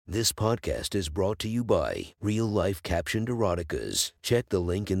This podcast is brought to you by Real Life Captioned Eroticas. Check the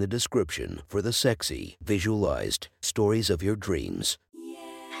link in the description for the sexy, visualized stories of your dreams.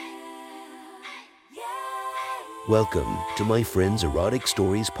 Welcome to my friend's Erotic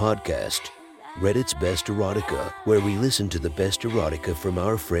Stories podcast, Reddit's Best Erotica, where we listen to the best erotica from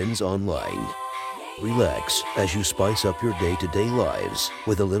our friends online. Relax as you spice up your day-to-day lives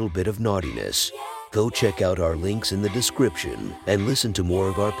with a little bit of naughtiness. Go check out our links in the description and listen to more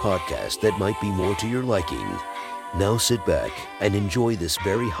of our podcast that might be more to your liking. Now sit back and enjoy this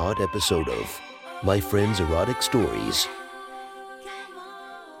very hot episode of My Friend's Erotic Stories.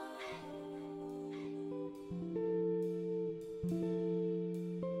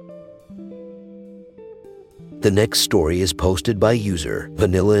 The next story is posted by user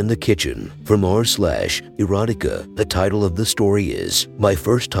Vanilla in the Kitchen from r/erotica. The title of the story is My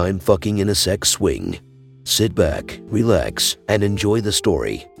First Time Fucking in a Sex Swing. Sit back, relax, and enjoy the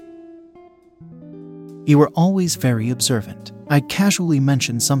story. You were always very observant. I'd casually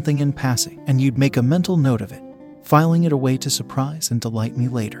mention something in passing, and you'd make a mental note of it, filing it away to surprise and delight me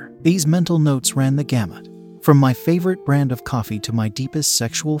later. These mental notes ran the gamut, from my favorite brand of coffee to my deepest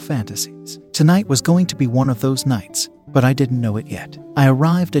sexual fantasies. Tonight was going to be one of those nights, but I didn't know it yet. I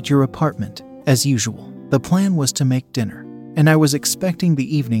arrived at your apartment, as usual. The plan was to make dinner, and I was expecting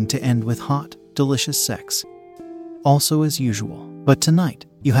the evening to end with hot, delicious sex. Also as usual. But tonight,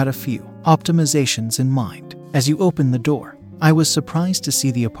 you had a few optimizations in mind. As you opened the door, I was surprised to see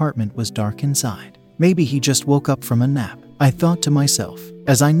the apartment was dark inside. Maybe he just woke up from a nap, I thought to myself.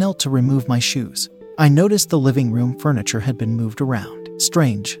 As I knelt to remove my shoes, I noticed the living room furniture had been moved around.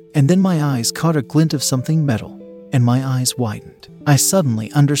 Strange. And then my eyes caught a glint of something metal, and my eyes widened. I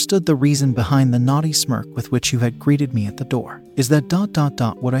suddenly understood the reason behind the naughty smirk with which you had greeted me at the door. Is that ...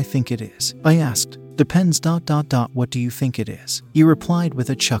 what I think it is? I asked. Depends ... what do you think it is? You replied with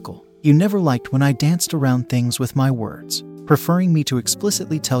a chuckle. You never liked when I danced around things with my words, preferring me to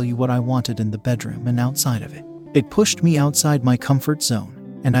explicitly tell you what I wanted in the bedroom and outside of it. It pushed me outside my comfort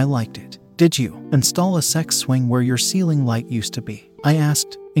zone, and I liked it. Did you install a sex swing where your ceiling light used to be? I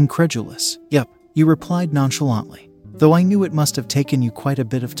asked, incredulous. Yep, you replied nonchalantly, though I knew it must have taken you quite a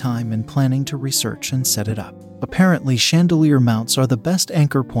bit of time and planning to research and set it up. Apparently, chandelier mounts are the best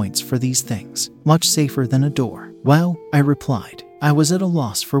anchor points for these things, much safer than a door. Wow, I replied. I was at a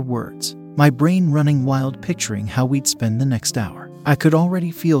loss for words, my brain running wild picturing how we'd spend the next hour. I could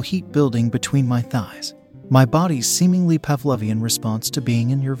already feel heat building between my thighs, my body's seemingly Pavlovian response to being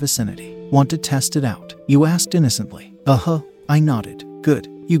in your vicinity. Want to test it out? You asked innocently. I nodded. Good,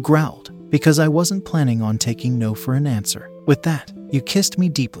 you growled, because I wasn't planning on taking no for an answer. With that, you kissed me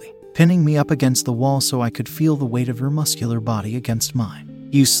deeply, pinning me up against the wall so I could feel the weight of your muscular body against mine.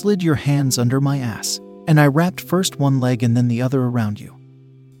 You slid your hands under my ass, and I wrapped first one leg and then the other around you,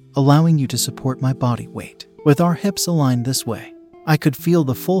 allowing you to support my body weight. With our hips aligned this way, I could feel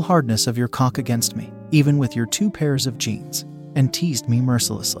the full hardness of your cock against me, even with your 2 pairs of jeans, and teased me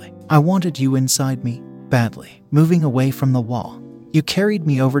mercilessly. I wanted you inside me, badly. Moving away from the wall, you carried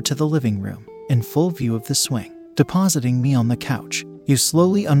me over to the living room, in full view of the swing. Depositing me on the couch, you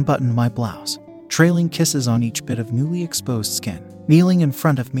slowly unbuttoned my blouse, trailing kisses on each bit of newly exposed skin. Kneeling in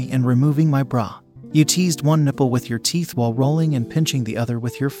front of me and removing my bra, you teased one nipple with your teeth while rolling and pinching the other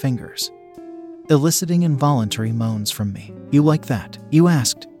with your fingers, eliciting involuntary moans from me. You like that? You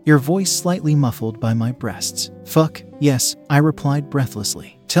asked, your voice slightly muffled by my breasts. Fuck, yes, I replied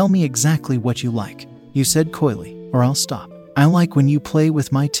breathlessly. Tell me exactly what you like, you said coyly, or I'll stop. I like when you play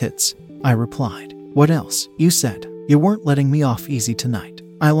with my tits, I replied. What else? You said. You weren't letting me off easy tonight.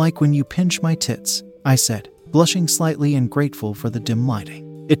 I like when you pinch my tits, I said, blushing slightly and grateful for the dim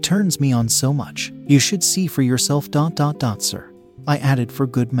lighting. It turns me on so much. You should see for yourself ... sir, I added for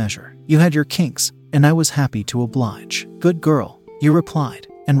good measure. You had your kinks, and I was happy to oblige. Good girl, you replied,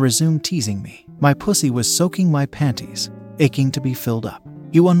 and resumed teasing me. My pussy was soaking my panties, aching to be filled up.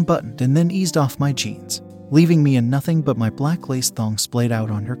 You unbuttoned and then eased off my jeans, leaving me in nothing but my black lace thong splayed out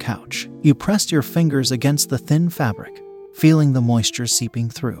on your couch. You pressed your fingers against the thin fabric, feeling the moisture seeping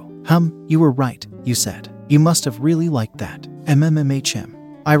through. You were right, you said. You must have really liked that.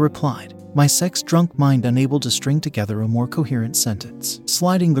 I replied, my sex-drunk mind unable to string together a more coherent sentence.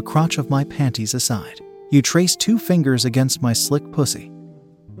 Sliding the crotch of my panties aside, you traced 2 fingers against my slick pussy,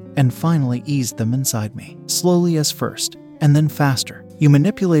 and finally eased them inside me, slowly as first, and then faster. You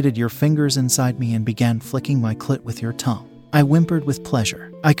manipulated your fingers inside me and began flicking my clit with your tongue. I whimpered with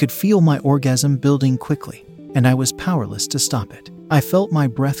pleasure. I could feel my orgasm building quickly, and I was powerless to stop it. I felt my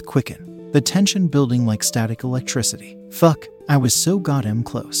breath quicken, the tension building like static electricity. Fuck, I was so goddamn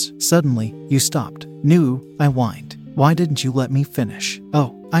close. Suddenly, you stopped. I whined. Why didn't you let me finish?"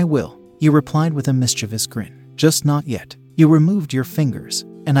 "Oh, I will," you replied with a mischievous grin. "Just not yet." You removed your fingers,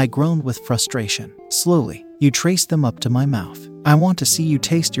 and I groaned with frustration. Slowly, you traced them up to my mouth. "I want to see you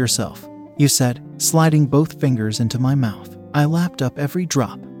taste yourself," you said, sliding both fingers into my mouth. I lapped up every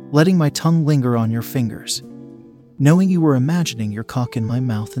drop, letting my tongue linger on your fingers, knowing you were imagining your cock in my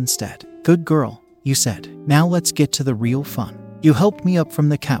mouth instead. "Good girl," you said. "Now let's get to the real fun." You helped me up from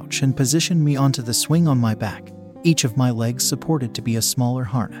the couch and positioned me onto the swing on my back, each of my legs supported to be a smaller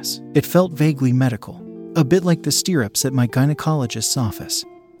harness. It felt vaguely medical, a bit like the stirrups at my gynecologist's office,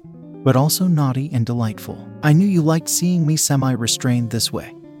 but also naughty and delightful. I knew you liked seeing me semi-restrained this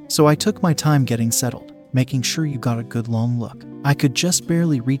way, so I took my time getting settled, making sure you got a good long look. I could just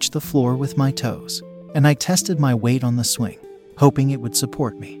barely reach the floor with my toes, and I tested my weight on the swing, hoping it would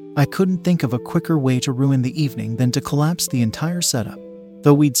support me. I couldn't think of a quicker way to ruin the evening than to collapse the entire setup,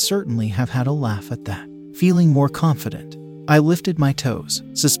 though we'd certainly have had a laugh at that. Feeling more confident, I lifted my toes,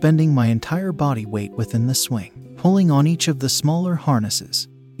 suspending my entire body weight within the swing. Pulling on each of the smaller harnesses,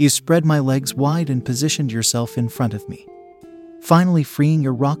 you spread my legs wide and positioned yourself in front of me, finally freeing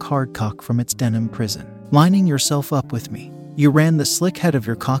your rock-hard cock from its denim prison. Lining yourself up with me, you ran the slick head of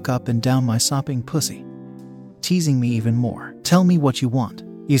your cock up and down my sopping pussy, teasing me even more. "Tell me what you want,"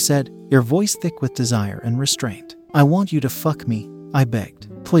 you said, your voice thick with desire and restraint. "I want you to fuck me," I begged.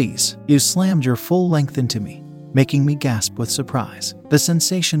 "Please." You slammed your full length into me, making me gasp with surprise. The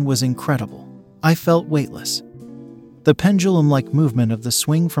sensation was incredible. I felt weightless, the pendulum-like movement of the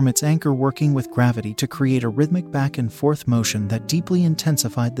swing from its anchor working with gravity to create a rhythmic back and forth motion that deeply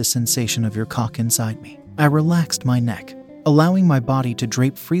intensified the sensation of your cock inside me. I relaxed my neck, allowing my body to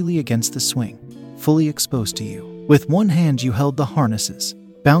drape freely against the swing, fully exposed to you. With one hand you held the harnesses,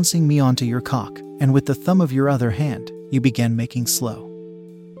 bouncing me onto your cock, and with the thumb of your other hand, you began making slow,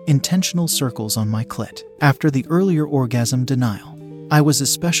 intentional circles on my clit. After the earlier orgasm denial, I was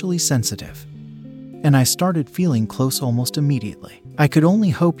especially sensitive, and I started feeling close almost immediately. I could only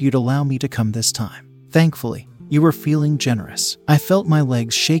hope you'd allow me to come this time. Thankfully, you were feeling generous. I felt my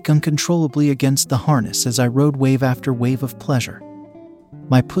legs shake uncontrollably against the harness as I rode wave after wave of pleasure,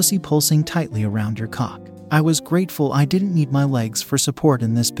 my pussy pulsing tightly around your cock. I was grateful I didn't need my legs for support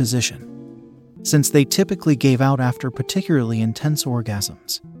in this position, since they typically gave out after particularly intense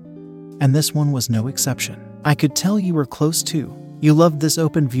orgasms, and this one was no exception. I could tell you were close too. You loved this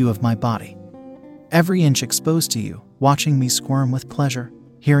open view of my body, every inch exposed to you, watching me squirm with pleasure,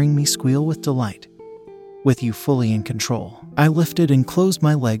 hearing me squeal with delight. With you fully in control, I lifted and closed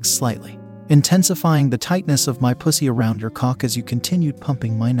my legs slightly, intensifying the tightness of my pussy around your cock as you continued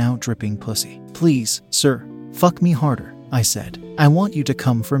pumping my now dripping pussy. "Please, sir, fuck me harder," I said. "I want you to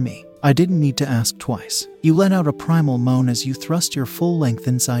come for me." I didn't need to ask twice. You let out a primal moan as you thrust your full length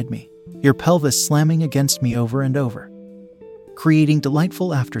inside me, your pelvis slamming against me over and over, creating delightful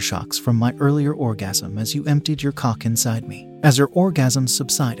aftershocks from my earlier orgasm as you emptied your cock inside me. As your orgasm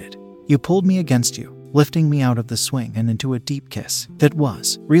subsided, you pulled me against you, lifting me out of the swing and into a deep kiss. "That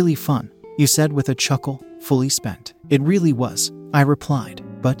was really fun," you said with a chuckle, fully spent. "It really was," I replied,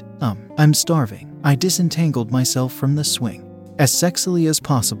 but, I'm starving." I disentangled myself from the swing, as sexily as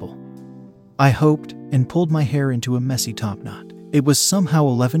possible, I hoped, and pulled my hair into a messy top knot. It was somehow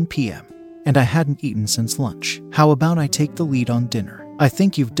 11 p.m., and I hadn't eaten since lunch. "How about I take the lead on dinner? I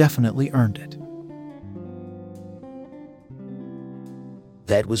think you've definitely earned it."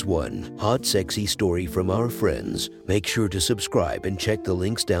 That was one hot, sexy story from our friends. Make sure to subscribe and check the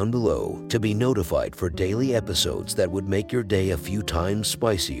links down below to be notified for daily episodes that would make your day a few times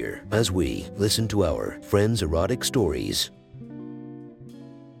spicier as we listen to our friends' erotic stories.